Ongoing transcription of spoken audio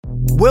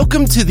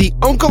Welcome to the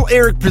Uncle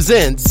Eric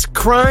Presents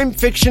Crime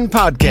Fiction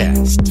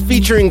Podcast,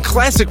 featuring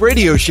classic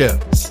radio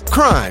shows,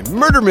 crime,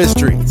 murder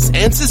mysteries,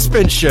 and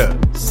suspense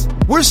shows.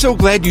 We're so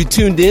glad you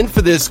tuned in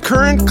for this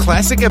current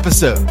classic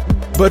episode.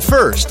 But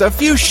first, a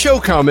few show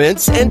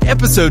comments and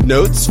episode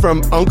notes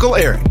from Uncle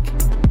Eric.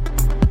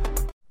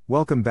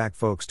 Welcome back,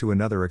 folks, to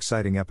another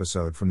exciting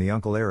episode from the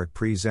Uncle Eric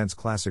Presents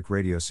Classic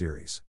Radio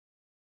Series.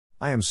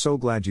 I am so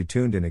glad you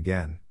tuned in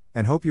again,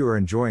 and hope you are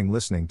enjoying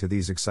listening to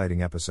these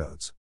exciting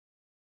episodes.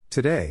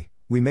 Today,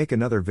 we make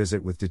another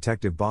visit with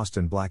Detective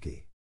Boston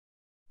Blackie.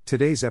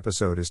 Today's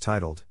episode is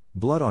titled,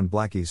 Blood on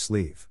Blackie's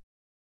Sleeve.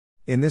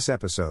 In this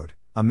episode,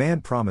 a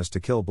man promised to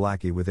kill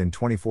Blackie within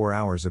 24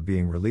 hours of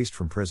being released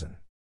from prison.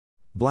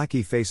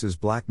 Blackie faces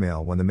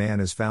blackmail when the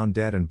man is found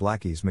dead and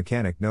Blackie's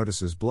mechanic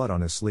notices blood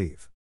on his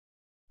sleeve.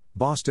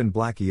 Boston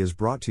Blackie is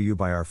brought to you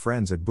by our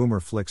friends at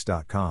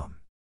boomerflix.com.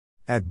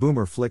 At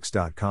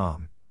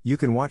boomerflix.com, you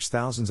can watch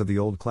thousands of the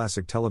old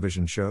classic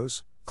television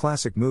shows,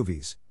 classic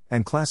movies,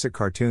 and classic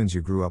cartoons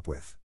you grew up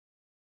with.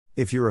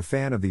 If you're a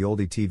fan of the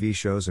oldie TV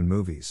shows and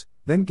movies,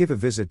 then give a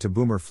visit to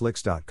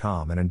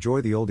boomerflix.com and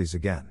enjoy the oldies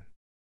again.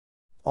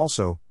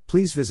 Also,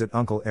 please visit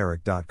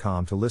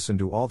uncleeric.com to listen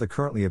to all the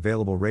currently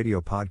available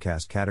radio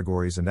podcast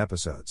categories and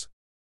episodes.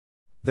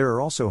 There are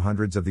also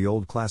hundreds of the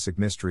old classic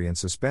mystery and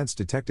suspense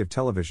detective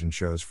television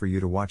shows for you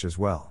to watch as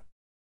well.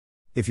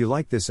 If you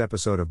like this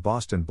episode of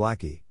Boston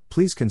Blackie,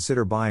 please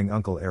consider buying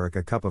Uncle Eric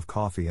a cup of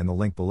coffee in the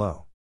link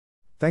below.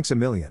 Thanks a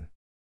million.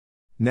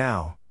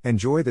 Now,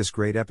 enjoy this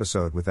great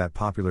episode with that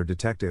popular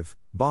detective,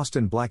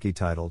 Boston Blackie,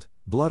 titled,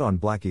 Blood on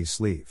Blackie's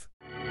Sleeve.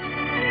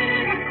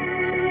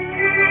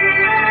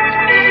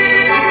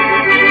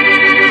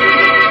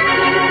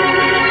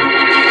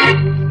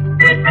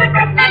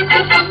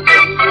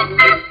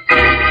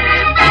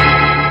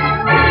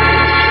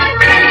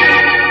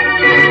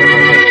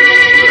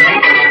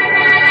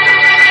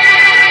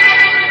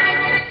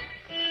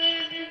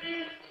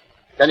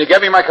 Can you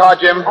get me my car,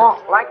 Jim?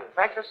 Oh, Blackie,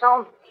 back or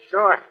so?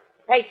 Sure.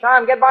 Hey,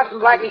 Tom, get Boston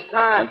Blackie's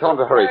time. And tell him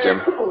to hurry,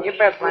 Jim. You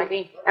bet,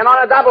 Blackie. And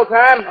on a double,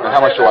 Tom. How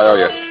much do I owe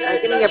you?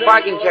 Give me your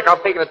parking check.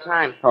 I'll figure the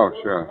time. Oh,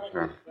 sure.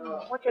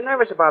 What you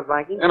nervous about,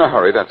 Blackie? In a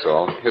hurry, that's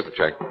all. Here's the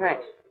check.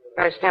 Thanks.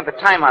 Gotta stamp the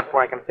time out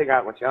before I can figure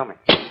out what you owe me.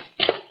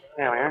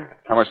 There we are.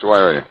 How much do I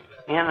owe you?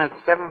 In at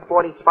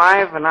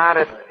 7:45 and out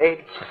at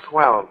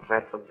 8:12.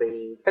 That would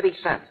be 50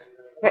 cents.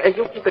 Hey,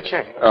 you keep the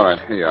check. All right,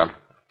 here you are.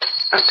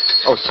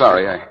 Oh,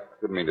 sorry, I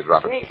didn't mean to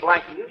drop it. Hey,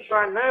 Blackie, you sure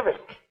are nervous.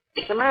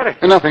 What's the matter?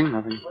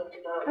 Nothing.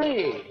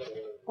 Hey,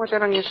 what's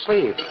that on your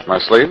sleeve? My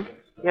sleeve?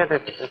 Yeah,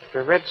 that's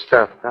the red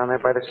stuff down there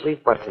by the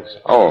sleeve buttons.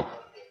 Oh,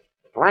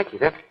 Blackie,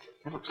 that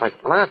looks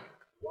like blood.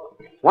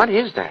 What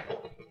is that?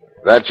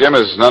 that, Jim,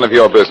 is none of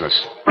your business.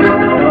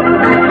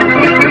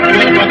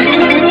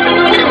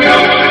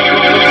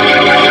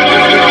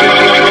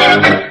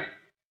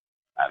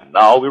 And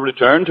now we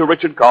return to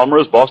Richard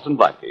Calmer's Boston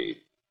Blackie.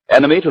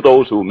 Enemy to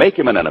those who make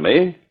him an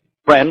enemy,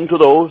 friend to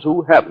those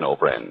who have no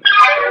friends.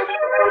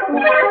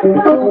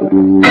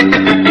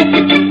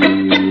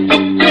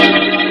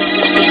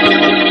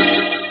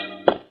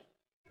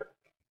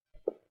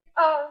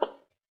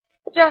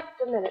 Just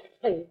a minute,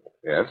 please.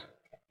 Yes?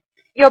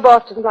 You're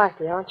Boston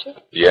Blackie, aren't you?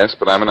 Yes,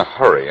 but I'm in a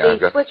hurry.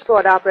 The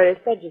switchboard operator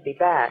said you'd be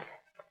back.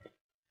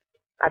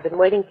 I've been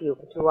waiting for you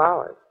for 2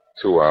 hours.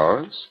 2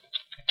 hours?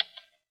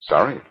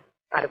 Sorry.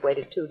 I'd have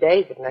waited 2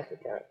 days if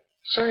necessary.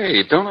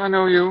 Say, don't I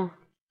know you?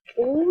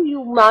 Oh,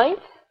 you might.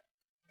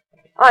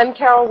 I'm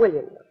Carol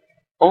Williams.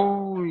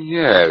 Oh,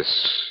 yes.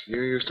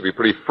 You used to be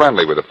pretty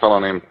friendly with a fellow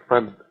named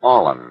Fred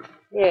Orland.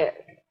 Yes.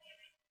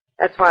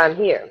 That's why I'm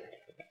here.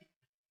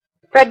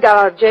 Fred got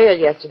out of jail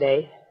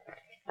yesterday.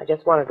 I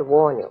just wanted to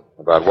warn you.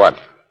 About what?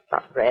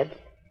 About Fred.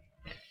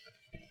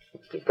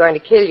 He's going to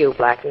kill you,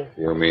 Blackie.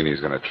 You mean he's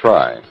going to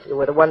try? You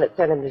were the one that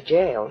sent him to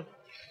jail.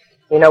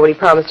 You know what he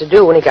promised to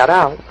do when he got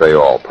out. They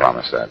all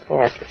promise that.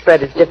 Yes, but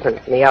Fred is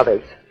different from the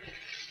others.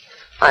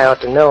 I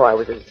ought to know. I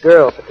was his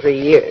girl for 3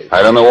 years.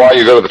 I don't know why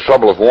you go to the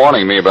trouble of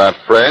warning me about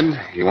Fred.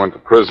 He went to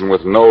prison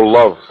with no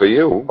love for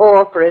you.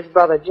 Or for his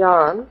brother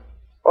John.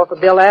 Or for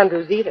Bill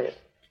Andrews either.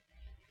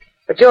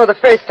 But you're the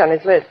first on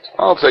his list.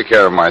 I'll take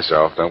care of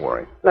myself. Don't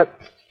worry. Look,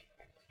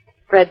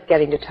 Fred's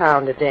getting to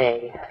town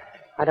today.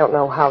 I don't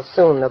know how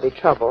soon there'll be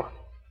trouble.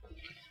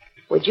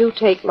 Would you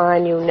take my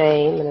new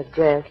name and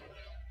address,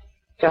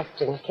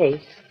 just in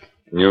case?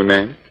 New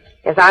name?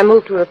 Yes, I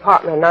moved to an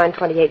apartment on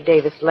 928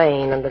 Davis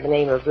Lane under the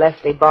name of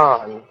Leslie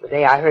Barnes the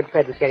day I heard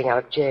Fred was getting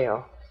out of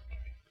jail.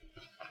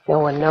 No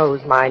one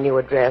knows my new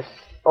address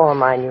or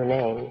my new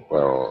name.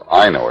 Well,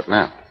 I know it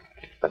now.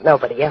 But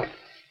nobody else.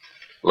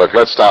 Look,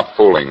 let's stop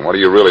fooling. What do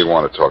you really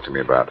want to talk to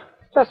me about?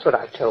 Just what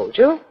I've told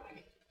you.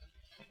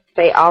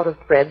 Stay out of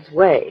Fred's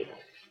way,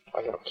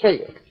 or he'll kill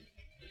you.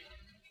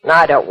 And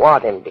I don't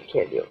want him to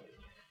kill you.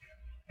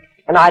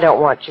 And I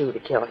don't want you to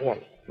kill him.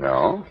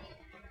 No?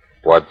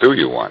 What do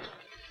you want?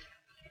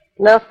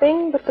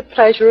 Nothing but the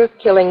pleasure of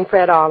killing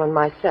Fred Orland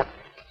myself.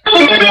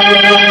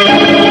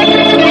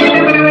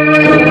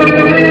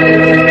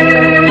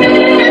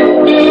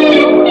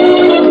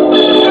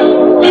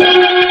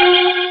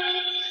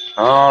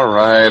 All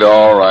right.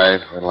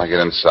 Wait till I get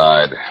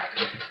inside.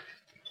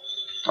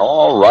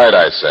 All right,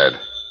 I said.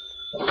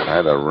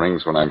 Either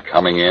rings when I'm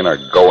coming in or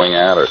going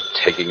out or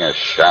taking a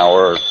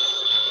shower.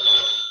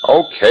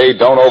 Okay,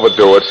 don't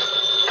overdo it.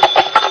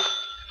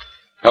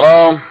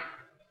 Hello?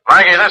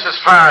 Blackie, this is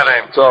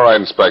Faraday. It's all right,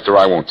 Inspector.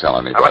 I won't tell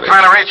anybody. I've been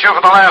trying to reach you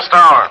for the last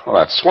hour. Well,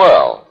 that's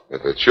swell.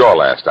 If it's your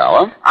last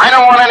hour. I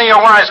don't want any of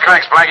your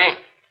wisecracks, Blackie.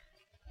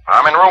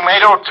 I'm in room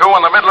 802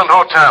 in the Midland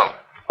Hotel.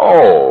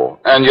 Oh,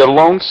 and you're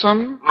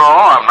lonesome? No,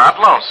 I'm not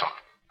lonesome.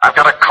 I've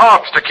got a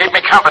corpse to keep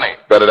me company.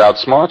 Bet it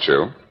outsmart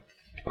you.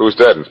 Who's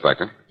dead,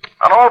 Inspector?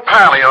 An old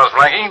pal of yours,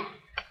 Blackie.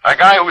 A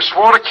guy who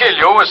swore to kill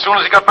you as soon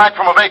as he got back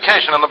from a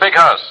vacation in the big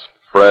house.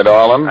 Fred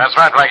Arlen? That's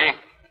right, Blackie.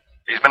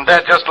 He's been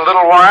dead just a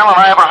little while, and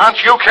I have a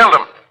hunch you killed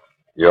him.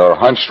 You're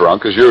hunch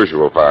drunk as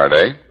usual,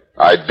 Faraday.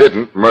 I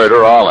didn't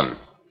murder Arlen.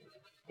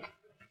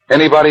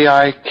 Anybody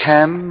I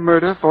can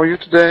murder for you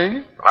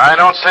today? I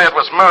don't say it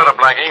was murder,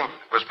 Blackie.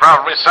 It was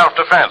probably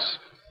self-defense.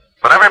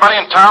 But everybody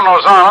in town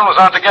knows Arlen was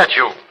out to get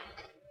you.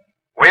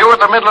 Were you at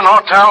the Midland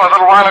Hotel a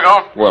little while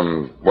ago?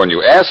 When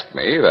you ask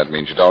me, that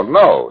means you don't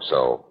know,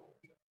 so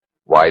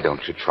why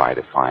don't you try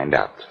to find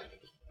out?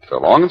 So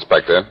long,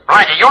 Inspector.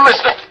 Blackie, you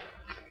listen.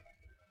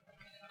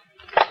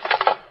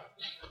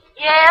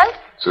 Yes?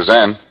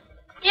 Suzanne?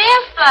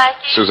 Yes,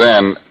 Blackie.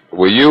 Suzanne,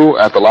 were you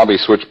at the lobby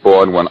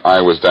switchboard when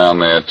I was down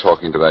there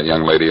talking to that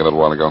young lady a little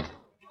while ago?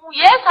 Oh,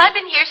 yes, I've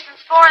been here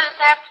since 4 this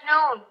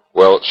afternoon.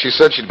 Well, she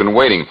said she'd been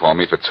waiting for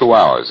me for 2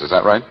 hours. Is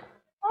that right?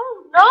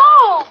 Oh,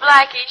 no,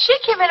 Blackie. She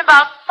came in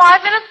about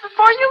 5 minutes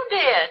before you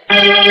did.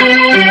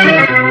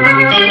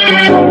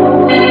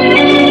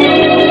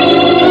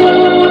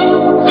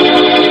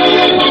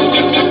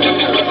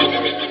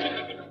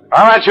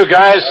 All right, you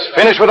guys.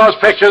 Finish with those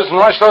pictures and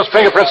rush those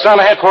fingerprints down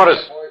to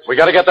headquarters. We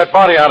got to get that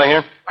body out of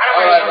here.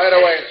 All right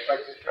away,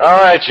 Inspector.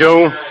 All right,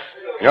 you.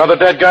 You're the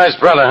dead guy's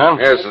brother, huh?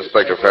 Yes,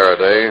 Inspector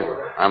Faraday.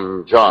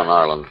 I'm John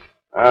Arlen.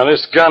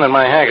 This gun in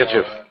my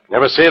handkerchief.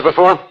 Never see it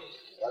before?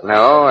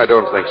 No, I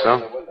don't think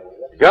so.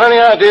 Got any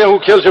idea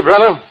who killed your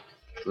brother?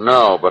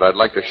 No, but I'd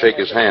like to shake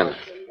his hand.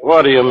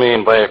 What do you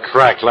mean by a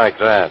crack like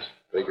that?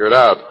 Figure it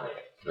out.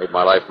 Made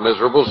my life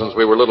miserable since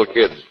we were little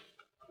kids.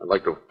 I'd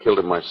like to have killed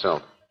him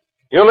myself.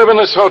 You live in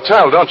this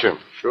hotel, don't you?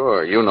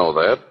 Sure, you know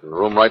that. In the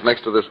room right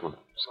next to this one.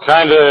 It's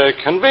kind of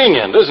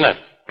convenient, isn't it?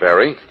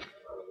 Very.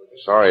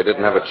 Sorry I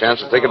didn't have a chance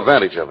to take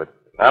advantage of it.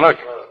 Now, look.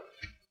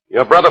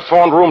 Your brother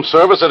phoned room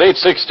service at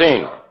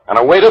 8:16, and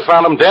a waiter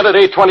found him dead at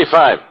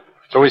 8:25.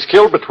 So he's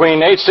killed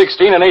between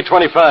 8:16 and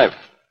 8:25.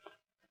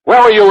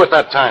 Where were you at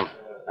that time?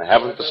 I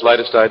haven't the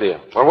slightest idea.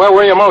 Well, where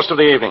were you most of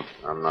the evening?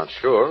 I'm not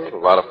sure. A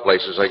lot of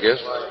places, I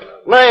guess.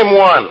 Name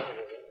one.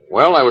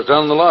 Well, I was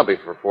down in the lobby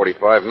for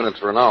 45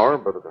 minutes or an hour,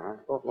 but I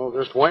don't know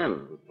just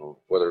when.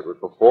 Whether it was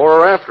before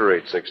or after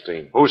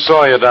 8:16. Who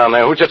saw you down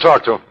there? Who'd you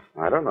talk to?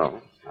 I don't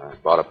know. I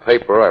bought a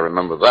paper, I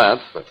remember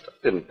that, but I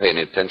didn't pay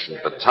any attention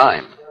at the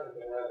time.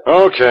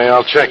 Okay,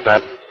 I'll check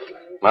that.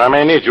 I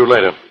may need you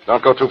later.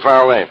 Don't go too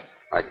far away.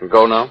 I can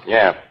go now?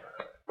 Yeah.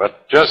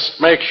 But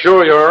just make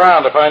sure you're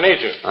around if I need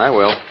you. I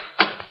will.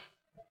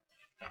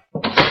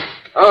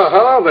 Oh,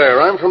 hello there.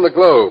 I'm from the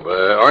Globe.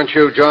 Aren't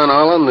you John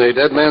Arlen, the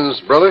dead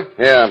man's brother?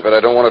 Yeah, but I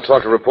don't want to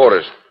talk to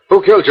reporters.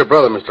 Who killed your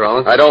brother, Mr.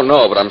 Arlen? I don't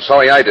know, but I'm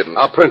sorry I didn't.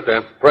 I'll print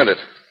that. Print it.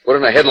 Put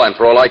in a headline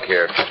for all I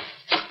care.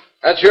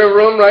 That's your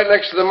room right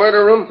next to the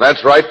murder room?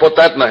 That's right. Put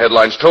that in the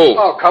headlines, too.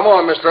 Oh, come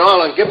on, Mr.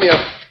 Arlen. Give me a...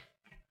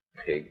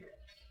 Pig.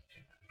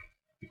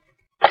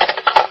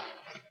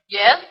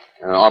 Yes?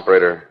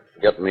 Operator,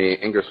 get me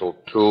Ingersoll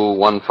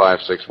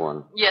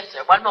 21561. Yes,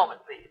 sir. One moment,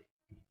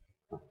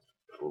 please.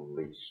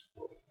 Police.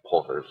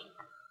 Porters.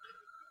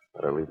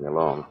 Better leave me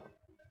alone.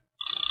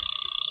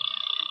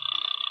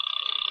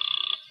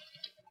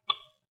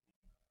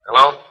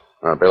 Hello?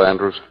 Bill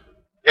Andrews?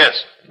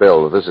 Yes.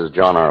 Bill, this is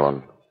John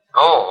Arlen.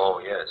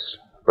 Oh, yes.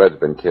 Fred's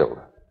been killed.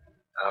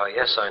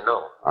 Yes, I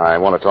know. I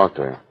want to talk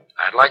to you.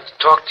 I'd like to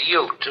talk to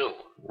you, too.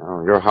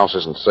 Well, your house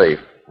isn't safe.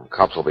 The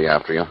cops will be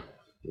after you.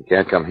 You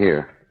can't come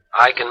here.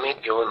 I can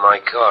meet you in my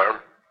car.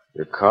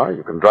 Your car?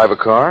 You can drive a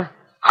car?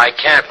 I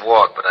can't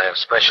walk, but I have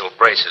special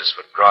braces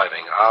for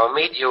driving. I'll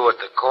meet you at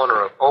the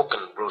corner of Oak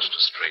and Brewster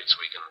Streets.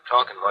 We can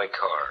talk in my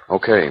car.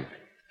 Okay.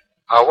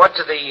 What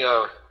do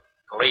the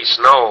police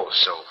know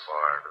so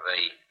far? Do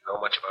they know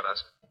much about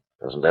us?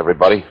 Doesn't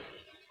everybody?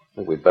 I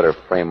think we'd better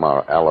frame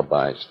our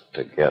alibis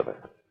together.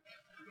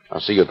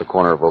 I'll see you at the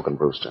corner of Oak and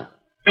Brewster.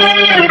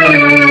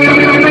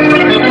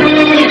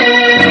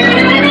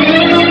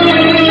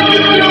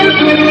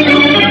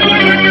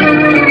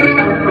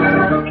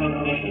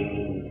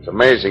 It's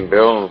amazing,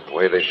 Bill, the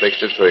way they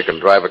fixed it so you can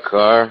drive a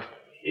car,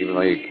 even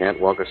though you can't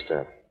walk a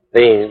step.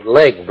 The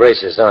leg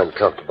braces aren't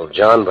comfortable,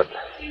 John, but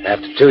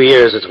after 2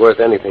 years, it's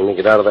worth anything to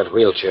get out of that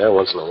wheelchair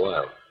once in a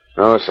while.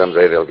 Oh,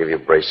 someday they'll give you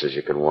braces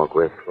you can walk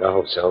with. I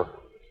hope so.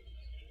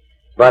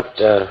 But,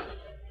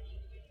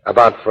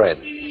 about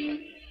Fred.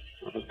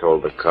 I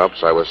told the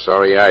cops I was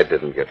sorry I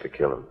didn't get to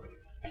kill him.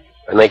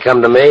 When they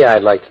come to me,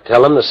 I'd like to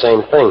tell them the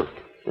same thing.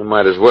 You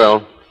might as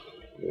well.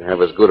 You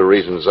have as good a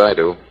reason as I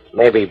do.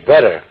 Maybe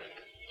better.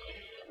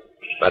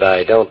 But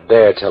I don't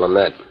dare tell him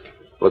that.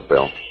 Look,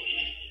 Bill,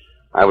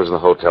 I was in the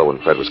hotel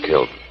when Fred was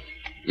killed.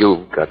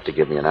 You've got to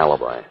give me an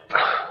alibi.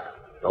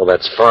 Oh,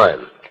 that's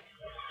fine.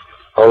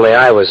 Only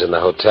I was in the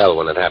hotel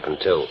when it happened,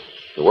 too.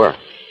 You were?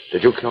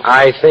 Did you kill him?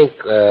 I think,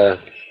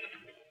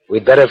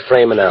 we'd better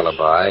frame an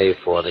alibi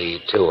for the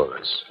two of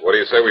us. What do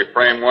you say we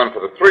frame one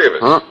for the three of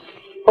us? Huh?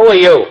 Who are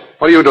you?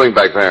 What are you doing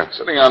back there?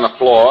 Sitting on the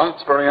floor.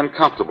 It's very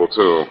uncomfortable,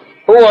 too.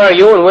 Who are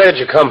you and where did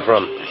you come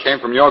from? I came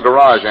from your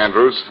garage,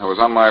 Andrews. I was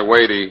on my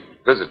way to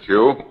visit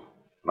you,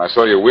 and I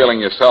saw you wheeling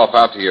yourself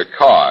out to your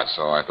car,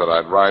 so I thought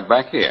I'd ride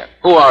back here.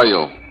 Who are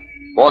you?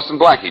 Boston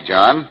Blackie,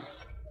 John.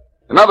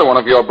 Another one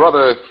of your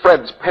brother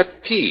Fred's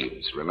pet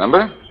peeves,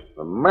 remember?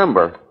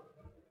 Remember?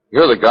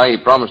 You're the guy he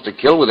promised to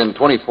kill within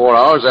 24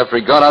 hours after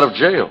he got out of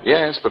jail.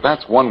 Yes, but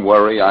that's one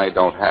worry I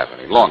don't have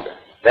any longer.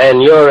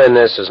 Then you're in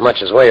this as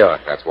much as we are.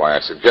 That's why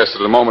I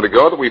suggested a moment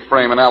ago that we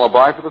frame an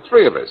alibi for the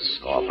three of us.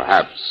 Or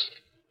perhaps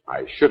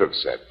I should have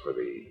said for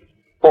the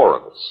four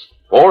of us.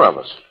 4 of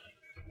us.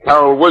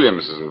 Carol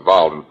Williams is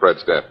involved in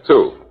Fred's death,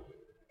 too.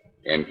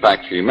 In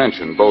fact, she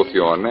mentioned both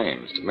your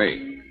names to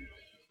me.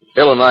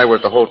 Bill and I were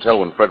at the hotel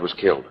when Fred was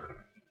killed.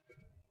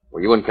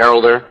 Were you and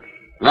Carol there?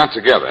 Not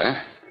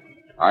together.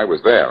 I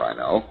was there, I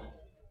know.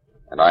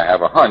 And I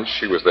have a hunch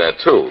she was there,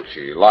 too.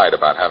 She lied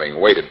about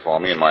having waited for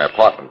me in my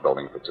apartment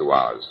building for 2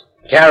 hours.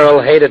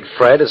 Carol hated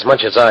Fred as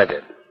much as I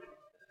did.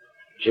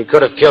 She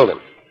could have killed him.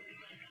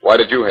 Why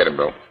did you hate him,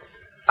 Bill?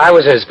 I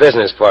was his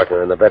business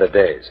partner in the better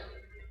days.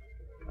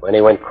 When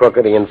he went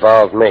crooked, he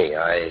involved me.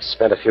 I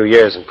spent a few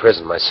years in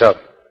prison myself.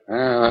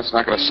 Well, that's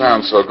not going to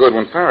sound so good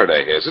when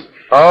Faraday hears it.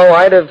 Oh,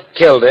 I'd have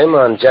killed him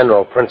on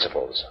general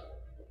principles.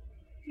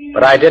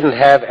 But I didn't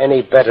have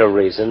any better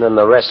reason than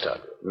the rest of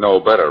you. No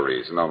better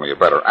reason, only a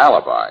better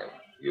alibi.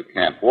 You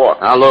can't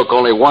walk. Now, look,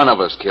 only one of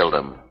us killed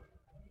him.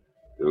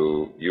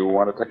 Do you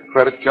want to take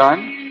credit, John?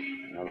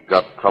 I've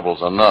got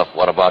troubles enough.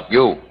 What about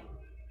you?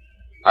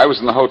 I was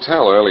in the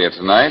hotel earlier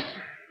tonight.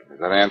 Does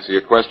that answer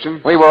your question?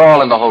 We were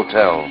all in the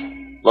hotel.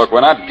 Look,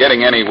 we're not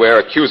getting anywhere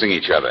accusing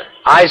each other.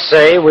 I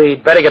say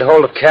we'd better get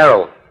hold of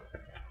Carol.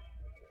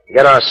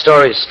 Get our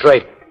stories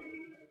straight.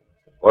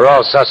 We're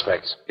all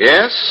suspects.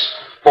 Yes,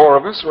 4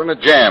 of us are in a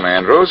jam,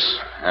 Andrews.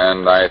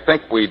 And I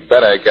think we'd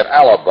better get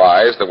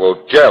alibis that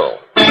will gel.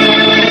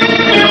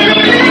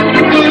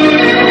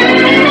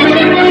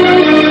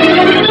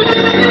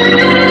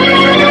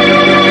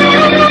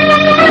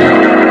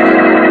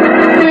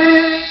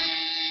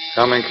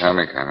 Coming.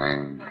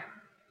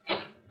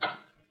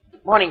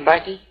 Morning,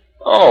 Blackie.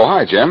 Oh,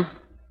 hi, Jim.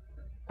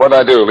 What'd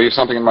I do, leave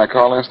something in my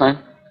car last night?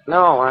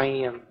 No,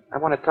 I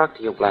want to talk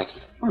to you,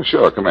 Blackie. Oh,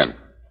 sure, come in.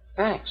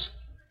 Thanks.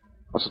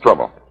 What's the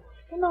trouble?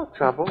 No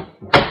trouble.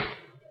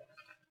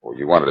 Well,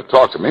 you wanted to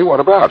talk to me. What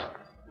about?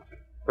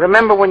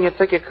 Remember when you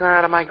took your car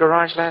out of my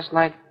garage last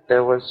night?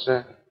 There was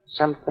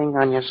something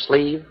on your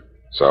sleeve.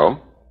 So?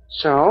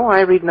 So,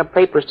 I read in the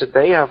papers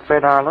today how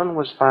Fred Arlen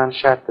was found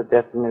shot to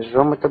death in his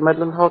room at the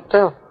Midland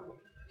Hotel.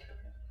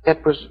 There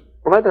was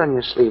blood on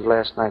your sleeve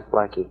last night,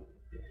 Blackie.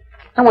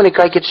 And when a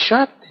guy gets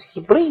shot,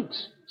 he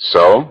bleeds.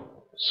 So?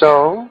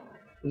 So,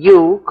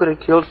 you could have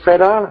killed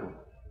Fred Arlen.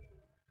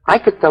 I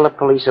could tell the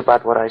police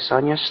about what I saw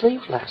on your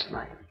sleeve last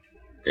night.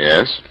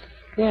 Yes?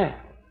 Yeah.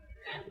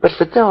 But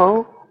for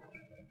dough,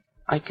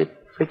 I could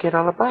forget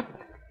all about it.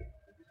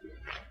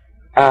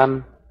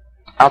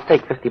 I'll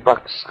take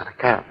 $50 on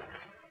account.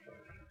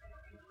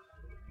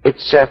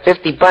 It's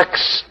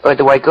 $50, or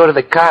do I go to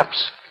the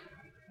cops?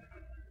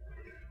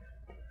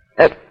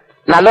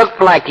 Now look,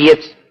 Blackie,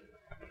 it's...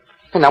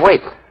 Hey, now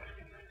wait.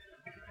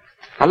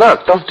 Now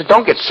look,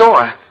 don't get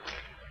sore.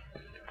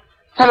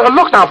 Now,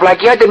 look now,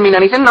 Blackie, I didn't mean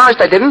anything. Honest,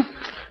 I didn't.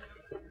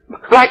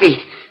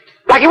 Blackie,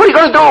 what are you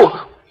going to do?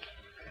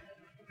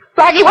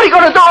 Blackie, what are you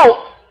going to do?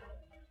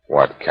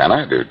 What can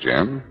I do,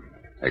 Jim?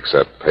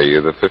 Except pay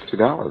you the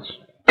 $50.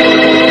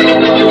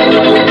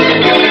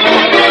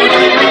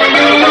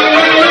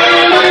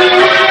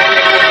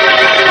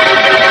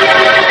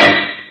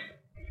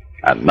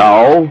 And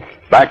now,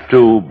 back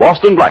to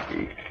Boston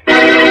Blackie.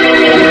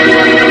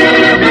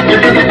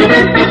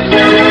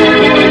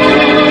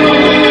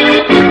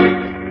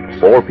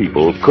 4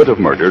 people could have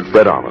murdered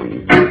Fred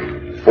Arlen.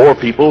 4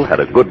 people had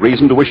a good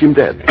reason to wish him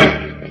dead.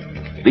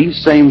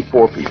 These same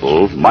 4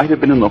 people might have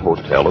been in the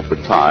hotel at the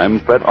time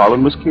Fred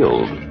Arlen was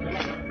killed.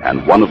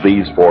 And one of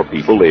these 4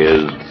 people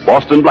is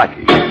Boston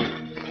Blackie.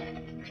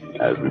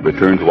 As we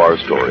return to our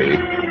story,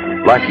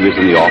 Blackie is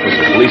in the office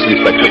of Police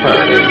Inspector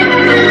Faraday.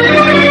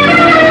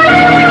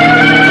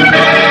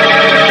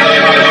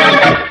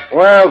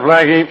 Well,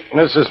 Blackie,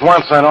 this is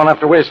once I don't have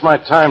to waste my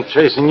time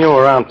chasing you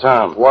around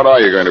town. What are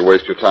you going to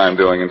waste your time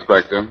doing,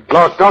 Inspector?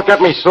 Look, don't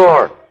get me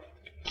sore.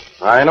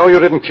 I know you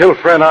didn't kill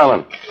Fred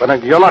Allen,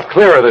 but you're not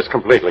clear of this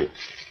completely.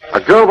 A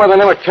girl by the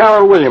name of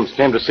Carol Williams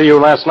came to see you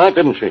last night,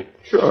 didn't she?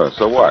 Sure,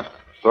 so what?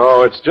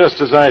 So it's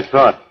just as I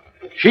thought.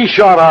 She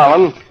shot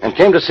Allen and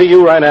came to see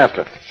you right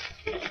after.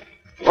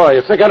 Well,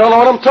 you think I don't know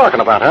what I'm talking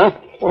about, huh?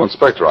 Well,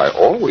 Inspector, I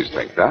always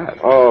think that.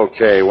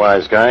 Okay,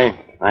 wise guy.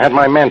 I had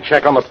my men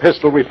check on the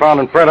pistol we found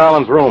in Fred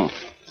Allen's room.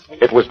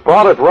 It was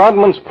bought at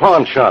Rodman's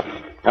pawn shop.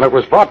 And it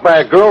was bought by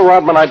a girl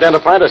Rodman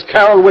identified as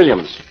Carol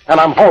Williams. And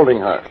I'm holding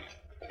her.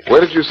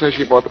 Where did you say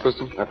she bought the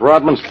pistol? At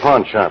Rodman's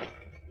pawn shop.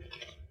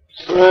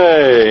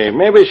 Say,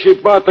 maybe she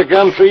bought the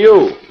gun for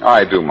you.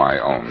 I do my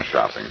own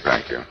shopping,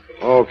 thank you.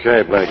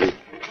 Okay, Blackie.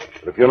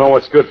 But if you know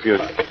what's good for you,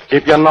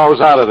 keep your nose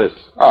out of this.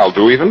 I'll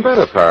do even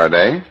better,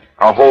 Faraday.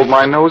 I'll hold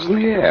my nose in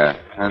the air,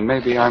 and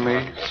maybe I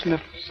may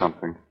sniff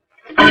something.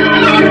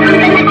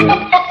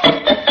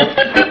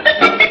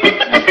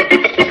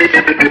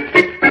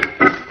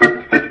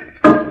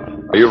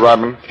 Are you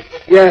Rodman?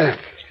 Yeah.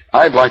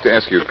 I'd like to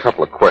ask you a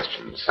couple of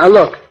questions. Now,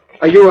 look,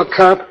 are you a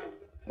cop?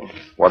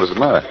 What does it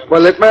matter?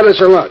 Well, it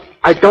matters a lot.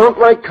 I don't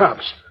like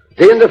cops.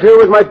 They interfere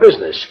with my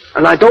business,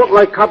 and I don't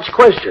like cops'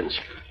 questions.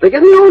 They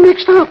get me all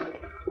mixed up.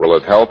 Will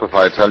it help if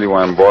I tell you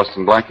I'm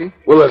Boston Blackie?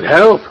 Will it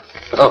help?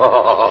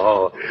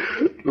 Oh,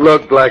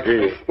 look,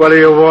 Blackie, what do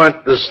you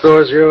want? The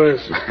store's yours?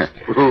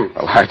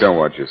 Well, I don't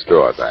want your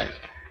store, thanks.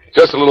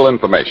 Just a little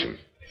information.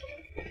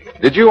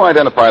 Did you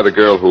identify the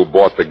girl who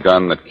bought the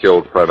gun that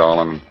killed Fred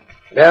Allen?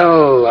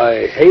 Well,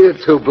 I hated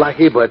to,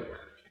 Blackie, but,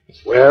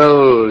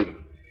 well,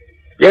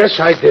 yes,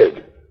 I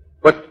did.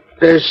 But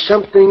there's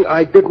something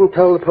I didn't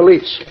tell the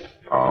police.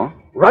 Oh?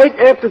 Right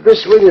after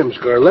this Williams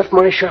girl left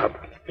my shop,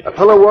 a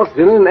fellow walked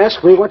in and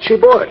asked me what she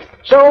bought.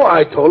 So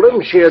I told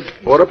him she had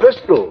bought a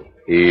pistol.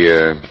 He,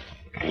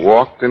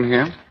 walked in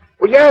here?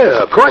 Well,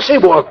 yeah, of course he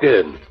walked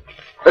in.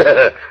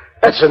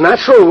 That's a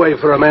natural way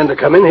for a man to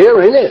come in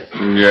here, ain't it?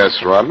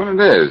 Yes, Rodman,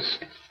 it is.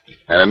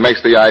 And it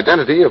makes the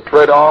identity of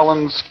Fred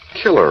Allen's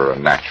killer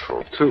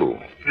natural, too.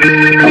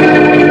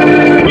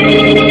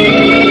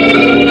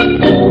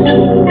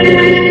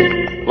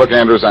 Look,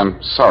 Andrews,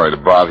 I'm sorry to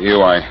bother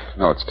you. I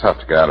know it's tough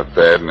to get out of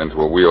bed and into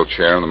a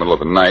wheelchair in the middle of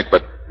the night,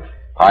 but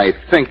I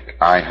think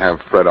I have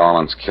Fred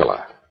Allen's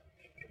killer.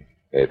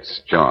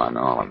 It's John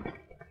Allen.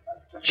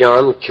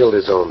 John killed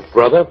his own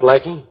brother,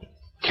 Blackie?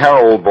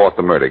 Carol bought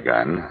the murder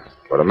gun,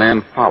 but a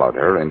man followed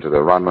her into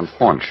the Rodman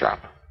pawn shop.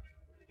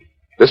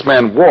 This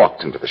man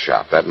walked into the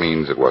shop. That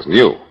means it wasn't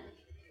you.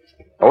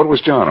 Oh, it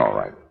was John, all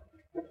right.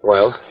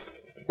 Well?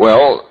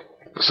 Well,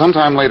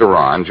 sometime later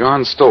on,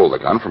 John stole the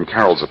gun from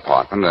Carol's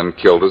apartment and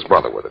killed his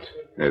brother with it.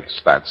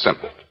 It's that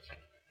simple.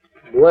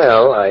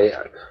 Well,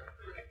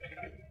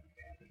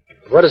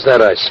 what is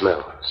that I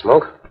smell?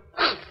 Smoke?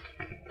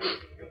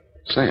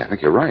 Say, I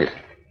think you're right.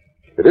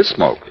 It is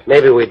smoke.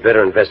 Maybe we'd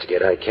better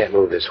investigate. I can't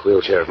move this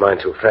wheelchair of mine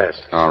too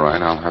fast. All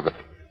right, I'll have it.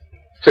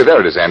 Say, there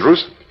it is,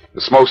 Andrews.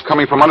 The smoke's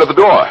coming from under the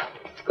door.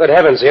 Good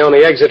heavens, the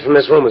only exit from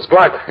this room is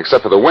blocked.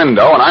 Except for the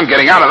window, and I'm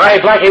getting out of there. Hey,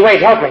 Blackie,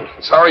 wait, help me.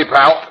 Sorry,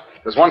 pal.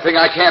 There's one thing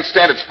I can't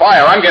stand. It's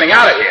fire. I'm getting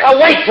out of here. Oh,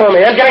 wait for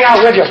me. I'm getting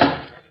out with you.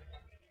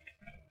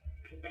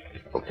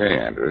 Okay,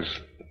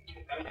 Andrews.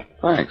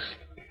 Thanks.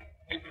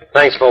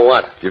 Thanks for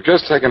what? You've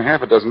just taken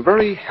half a dozen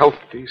very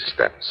healthy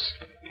steps.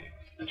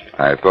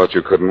 I thought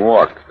you couldn't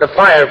walk. The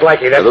fire,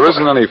 Blackie, that's... There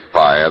isn't any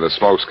fire. The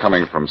smoke's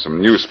coming from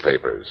some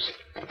newspapers.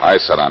 I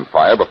set on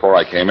fire before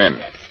I came in.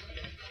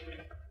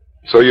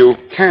 So you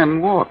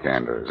can walk,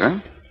 Andrews, eh?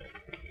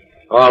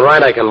 All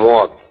right, I can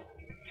walk.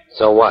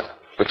 So what?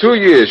 For 2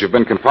 years, you've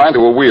been confined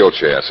to a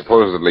wheelchair,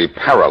 supposedly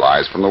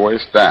paralyzed from the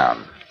waist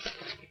down.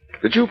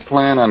 Did you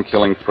plan on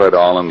killing Fred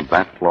Allen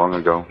that long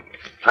ago?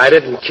 I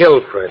didn't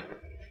kill Fred.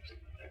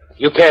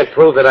 You can't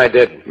prove that I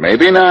did.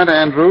 Maybe not,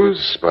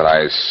 Andrews, but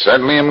I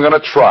certainly am going to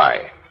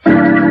try.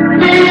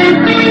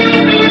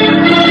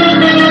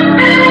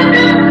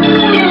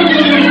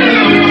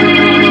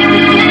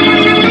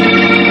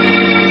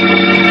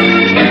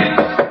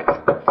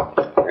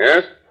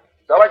 Yes?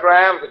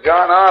 Telegram to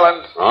John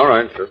Arlen. All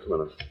right, just a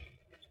minute.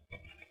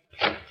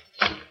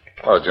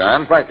 Hello,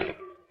 John. Blackie.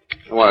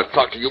 I want to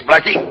talk to you,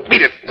 Blackie.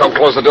 Beat it. Don't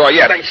close the door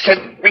yet. I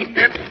said beat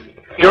it.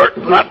 You're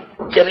not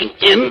getting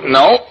in.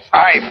 No,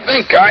 I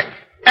think I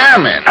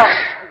am in.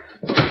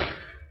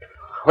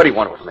 What do you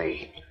want with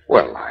me?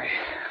 Well,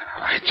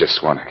 I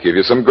just want to give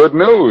you some good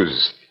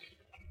news.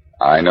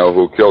 I know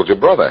who killed your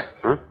brother.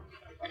 Huh?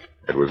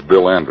 It was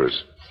Bill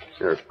Andrews.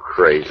 You're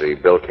crazy.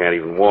 Bill can't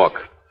even walk.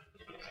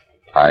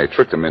 I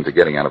tricked him into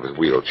getting out of his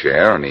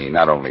wheelchair, and he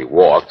not only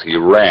walked, he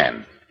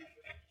ran.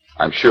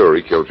 I'm sure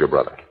he killed your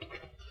brother.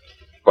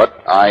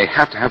 But I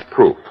have to have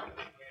proof.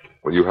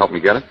 Will you help me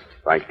get it?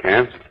 I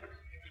can.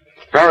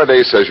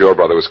 Faraday says your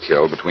brother was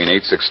killed between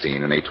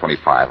 8:16 and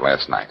 8:25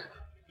 last night.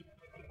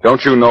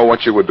 Don't you know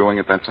what you were doing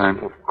at that time?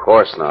 Of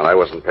course not. I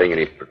wasn't paying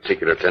any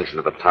particular attention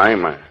at the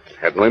time. I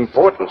had no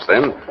importance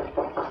then.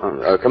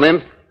 Come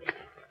in.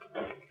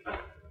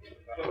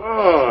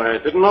 Oh, I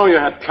didn't know you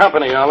had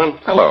company, Allen.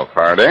 Hello,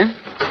 Faraday.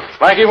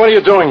 Blackie, what are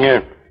you doing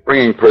here?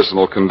 Bringing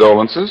personal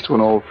condolences to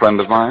an old friend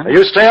of mine.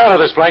 You stay out of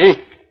this, Blackie.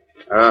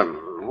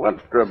 What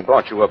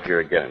brought you up here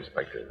again,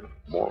 Inspector?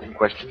 More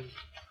questions?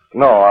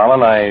 No,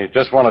 Allen, I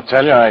just want to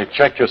tell you I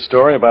checked your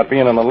story about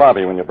being in the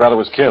lobby when your brother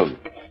was killed.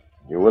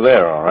 You were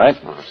there, all right?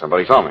 Oh,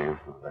 somebody saw me.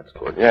 That's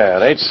good. Yeah,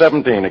 at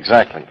 8:17,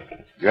 exactly.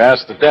 You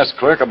asked the desk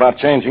clerk about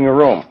changing your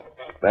room.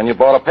 Then you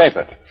bought a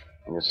paper.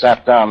 And you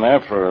sat down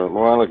there for,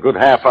 well, a good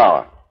half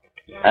hour.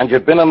 And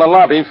you'd been in the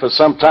lobby for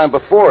some time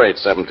before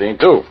 8:17,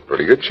 too.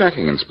 Pretty good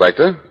checking,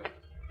 Inspector.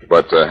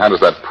 But how does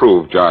that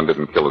prove John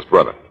didn't kill his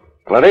brother?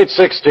 Well, at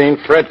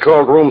 8:16, Fred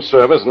called room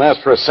service and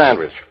asked for a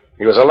sandwich.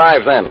 He was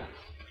alive then.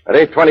 At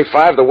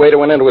 8:25, the waiter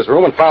went into his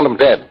room and found him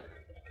dead.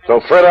 So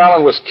Fred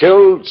Allen was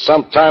killed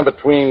sometime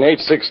between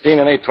 8:16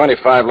 and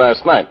 8:25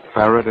 last night.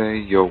 Faraday,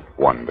 you're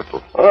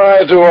wonderful.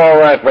 I do all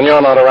right when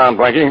you're not around,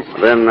 Blackie.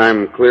 Then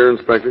I'm clear,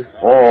 Inspector?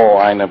 Oh,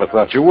 I never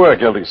thought you were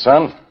guilty,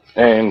 son.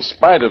 In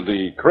spite of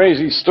the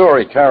crazy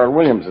story Carol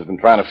Williams has been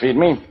trying to feed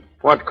me.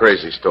 What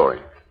crazy story?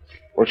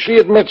 Well, she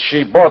admits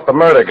she bought the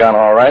murder gun,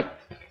 all right.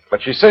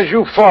 But she says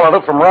you followed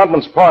her from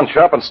Rodman's pawn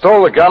shop and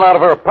stole the gun out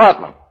of her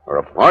apartment. Her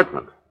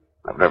apartment?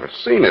 I've never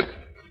seen it.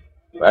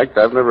 In fact,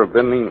 I've never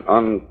been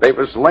on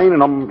Davis Lane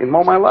in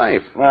all my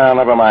life. Well,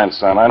 never mind,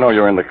 son. I know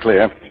you're in the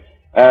clear.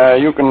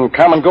 You can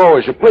come and go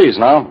as you please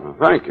now. Well,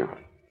 thank you.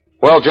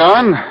 Well,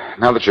 John,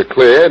 now that you're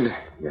cleared,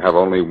 you have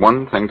only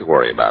one thing to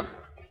worry about.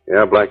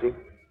 Yeah, Blackie?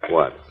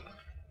 What?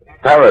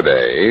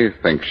 Faraday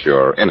thinks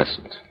you're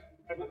innocent.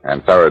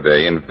 And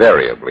Faraday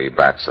invariably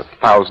bats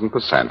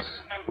 1,000%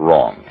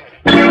 wrong.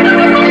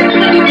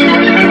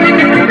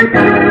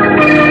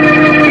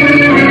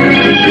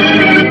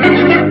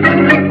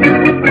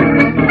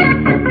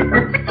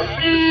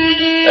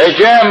 Hey,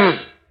 Jim,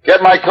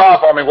 get my car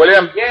for me, will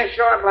you? Yeah,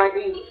 sure,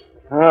 Blackie.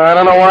 I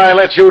don't know why I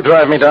let you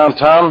drive me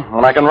downtown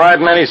when I can ride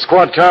in any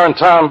squad car in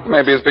town.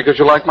 Maybe it's because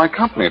you like my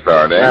company,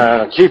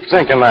 Faraday. Keep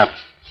thinking that.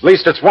 At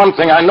least it's one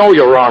thing I know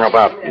you're wrong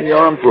about.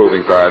 You're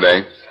improving,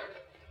 Faraday.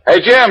 Hey,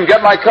 Jim,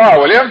 get my car,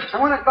 will you? I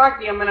want to talk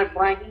to you a minute,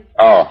 Blackie.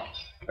 Oh,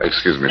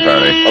 excuse me,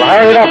 Faraday. Well,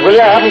 hurry it up, will you?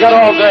 I haven't got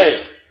all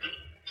day.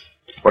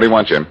 What do you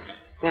want, Jim?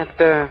 That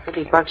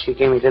 $50 you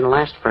gave me didn't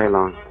last very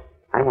long.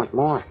 I want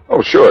more.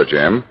 Oh, sure,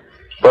 Jim.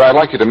 But I'd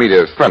like you to meet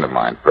a friend of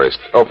mine first.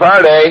 Oh,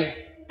 Faraday,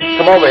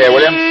 come over here,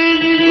 will you?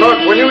 Look,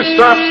 will you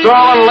stop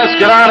stalling? Let's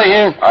get out of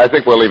here. I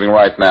think we're leaving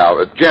right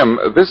now. Jim,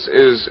 this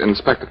is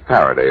Inspector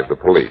Faraday of the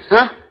police.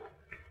 Huh?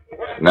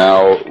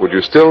 Now, would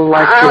you still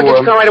like to... I'll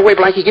just go right away,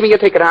 Blackie. Give me your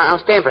ticket. I'll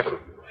stand for it.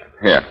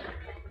 Here.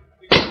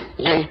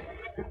 Yeah.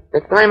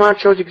 The timeout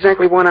shows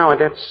exactly 1 hour.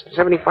 That's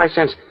 75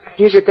 cents.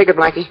 Here's your ticket,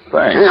 Blackie.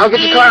 Thanks. I'll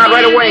get your car out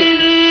right away.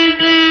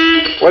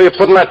 What are you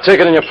putting that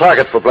ticket in your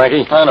pocket for,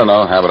 Blackie? I don't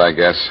know. Habit, I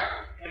guess.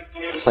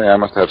 Say, I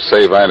must have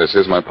save-itis.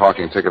 Here's my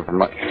parking ticket from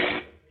my...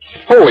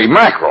 Holy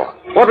mackerel.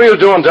 What were you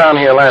doing down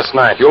here last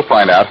night? You'll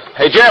find out.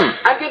 Hey, Jim.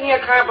 I'm getting your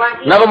car,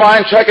 Blackie. Never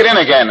mind. Check it in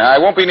again. I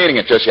won't be needing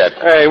it just yet.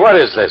 Hey, what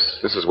is this?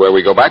 This is where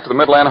we go back to the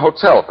Midland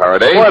Hotel,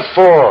 Faraday. What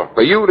for?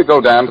 For you to go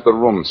down to the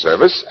room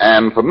service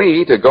and for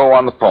me to go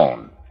on the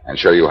phone and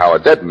show you how a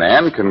dead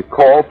man can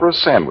call for a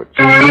sandwich.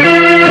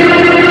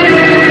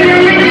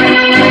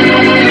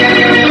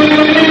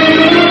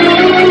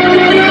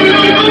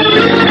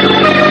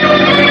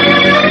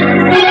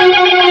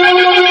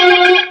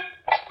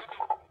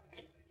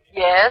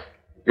 Yes?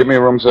 Give me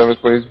a room service,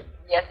 please.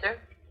 Yes, sir.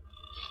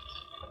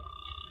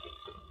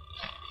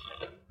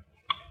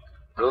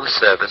 Room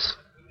service.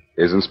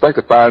 Is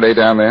Inspector Faraday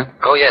down there?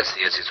 Oh, yes,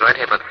 he is. He's right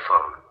here by the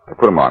phone.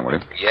 Put him on, will you?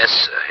 Yes,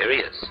 sir. Here he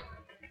is.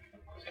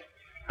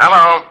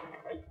 Hello.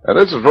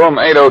 This is room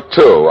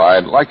 802.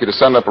 I'd like you to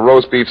send up a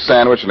roast beef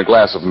sandwich and a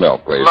glass of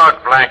milk, please.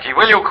 Look, Blackie,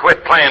 will you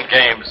quit playing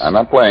games? I'm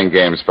not playing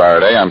games,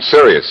 Faraday. I'm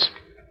serious.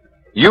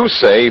 You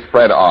say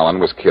Fred Allen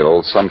was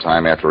killed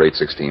sometime after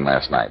 8:16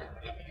 last night.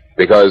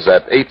 Because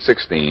at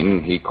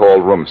 8:16, he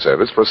called room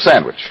service for a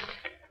sandwich.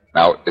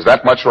 Now, is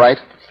that much right?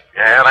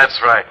 Yeah,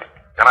 that's right.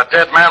 Can a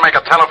dead man make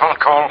a telephone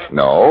call?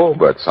 No,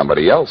 but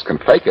somebody else can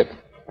fake it.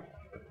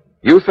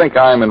 You think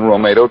I'm in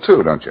room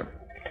 802, don't you?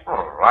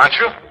 Oh, aren't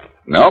you?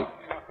 No.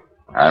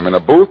 I'm in a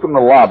booth in the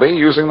lobby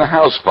using the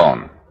house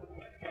phone.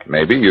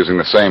 Maybe using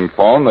the same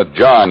phone that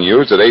John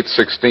used at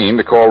 8:16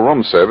 to call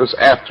room service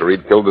after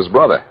he'd killed his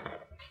brother.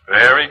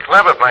 Very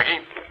clever, Blackie.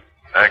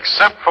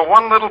 Except for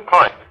one little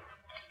point.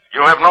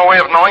 You have no way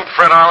of knowing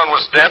Fred Allen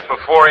was dead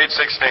before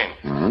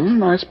 8:16.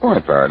 Nice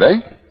point,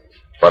 Faraday.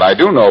 But I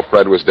do know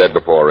Fred was dead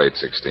before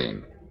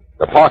 8:16.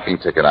 The parking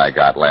ticket I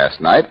got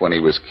last night when he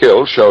was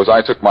killed shows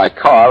I took my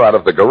car out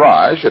of the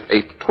garage at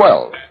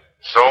 8:12.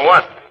 So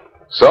what?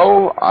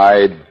 So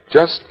I'd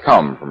just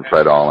come from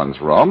Fred Allen's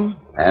room,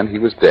 and he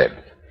was dead.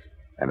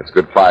 And it's a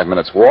good 5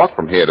 minutes walk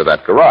from here to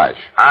that garage.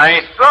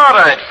 I thought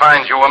I'd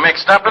find you were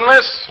mixed up in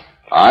this.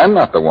 I'm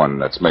not the one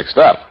that's mixed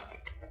up.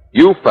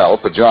 You fell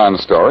for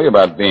John's story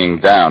about being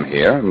down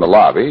here in the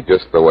lobby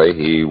just the way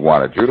he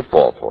wanted you to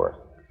fall for it.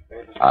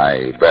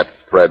 I bet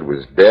Fred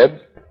was dead,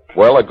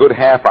 well, a good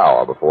half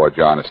hour before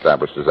John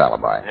established his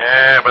alibi.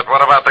 Yeah, but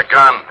what about the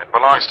gun? It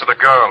belongs to the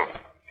girl.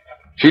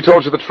 She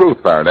told you the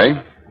truth,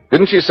 Faraday.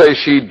 Didn't she say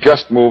she'd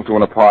just moved to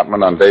an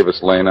apartment on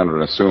Davis Lane under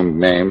an assumed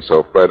name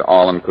so Fred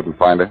Allen couldn't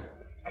find her?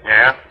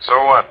 Yeah,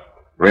 so what?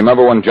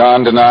 Remember when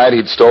John denied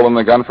he'd stolen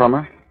the gun from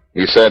her?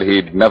 He said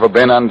he'd never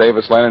been on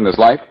Davis Lane in his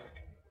life?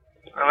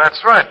 Well,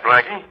 that's right,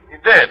 Blackie. He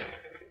did.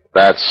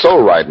 That's so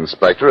right,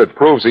 Inspector. It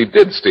proves he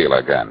did steal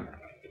her gun.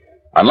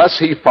 Unless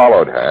he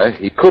followed her,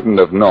 he couldn't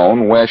have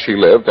known where she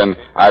lived, and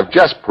I've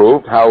just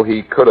proved how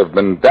he could have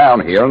been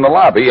down here in the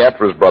lobby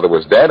after his brother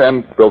was dead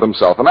and built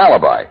himself an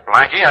alibi.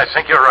 Blackie, I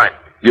think you're right.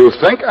 You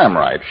think I'm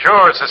right?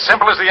 Sure, it's as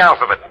simple as the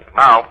alphabet.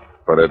 Now.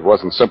 but it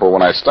wasn't simple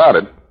when I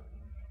started.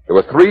 There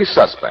were 3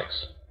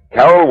 suspects.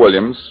 Carol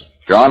Williams,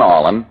 John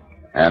Allen,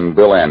 and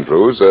Bill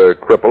Andrews, a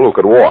cripple who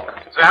could walk.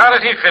 So how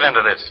did he fit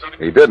into this?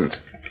 He didn't.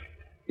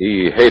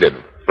 He hated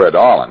Fred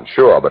Allen,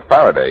 sure, but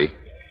Faraday,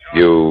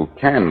 you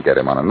can get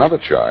him on another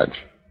charge.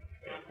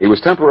 He was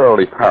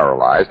temporarily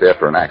paralyzed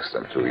after an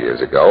accident 2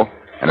 years ago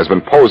and has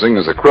been posing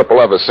as a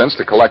cripple ever since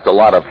to collect a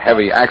lot of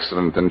heavy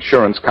accident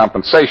insurance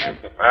compensation.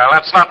 Well,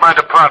 that's not my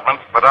department,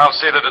 but I'll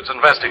see that it's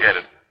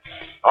investigated.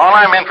 All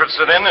I'm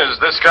interested in is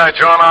this guy,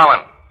 John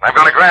Allen. I'm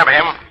going to grab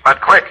him, but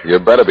quick. You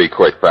better be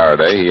quick,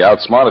 Faraday. He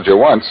outsmarted you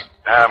once.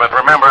 But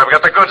remember, I've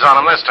got the goods on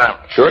him this time.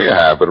 Sure you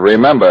have, but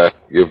remember,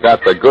 you've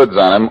got the goods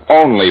on him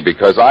only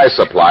because I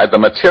supplied the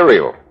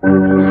material.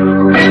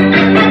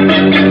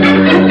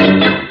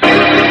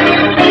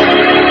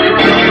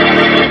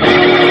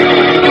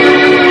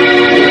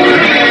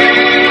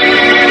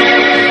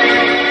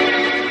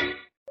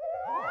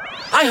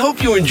 I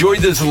hope you enjoyed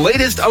this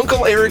latest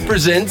Uncle Eric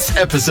Presents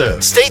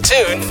episode. Stay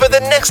tuned for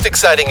the next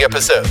exciting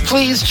episode.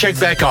 Please check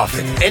back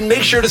often and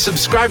make sure to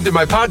subscribe to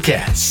my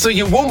podcast so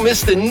you won't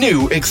miss the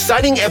new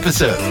exciting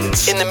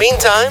episodes. In the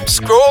meantime,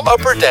 scroll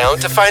up or down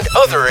to find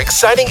other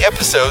exciting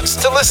episodes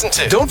to listen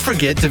to. Don't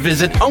forget to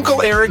visit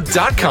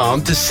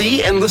UncleEric.com to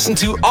see and listen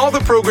to all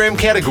the program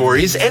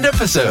categories and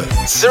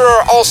episodes. There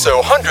are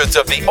also hundreds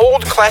of the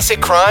old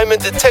classic crime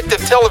and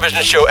detective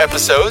television show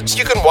episodes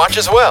you can watch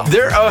as well.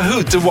 They're a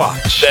hoot to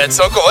watch. That's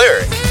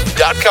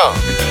UncleEric.com.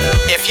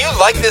 If you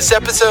like this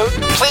episode,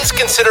 please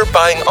consider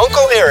buying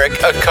Uncle Eric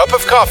a cup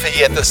of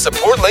coffee at the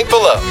support link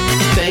below.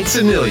 Thanks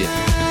a million.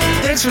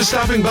 Thanks for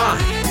stopping by.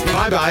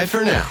 Bye-bye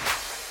for now.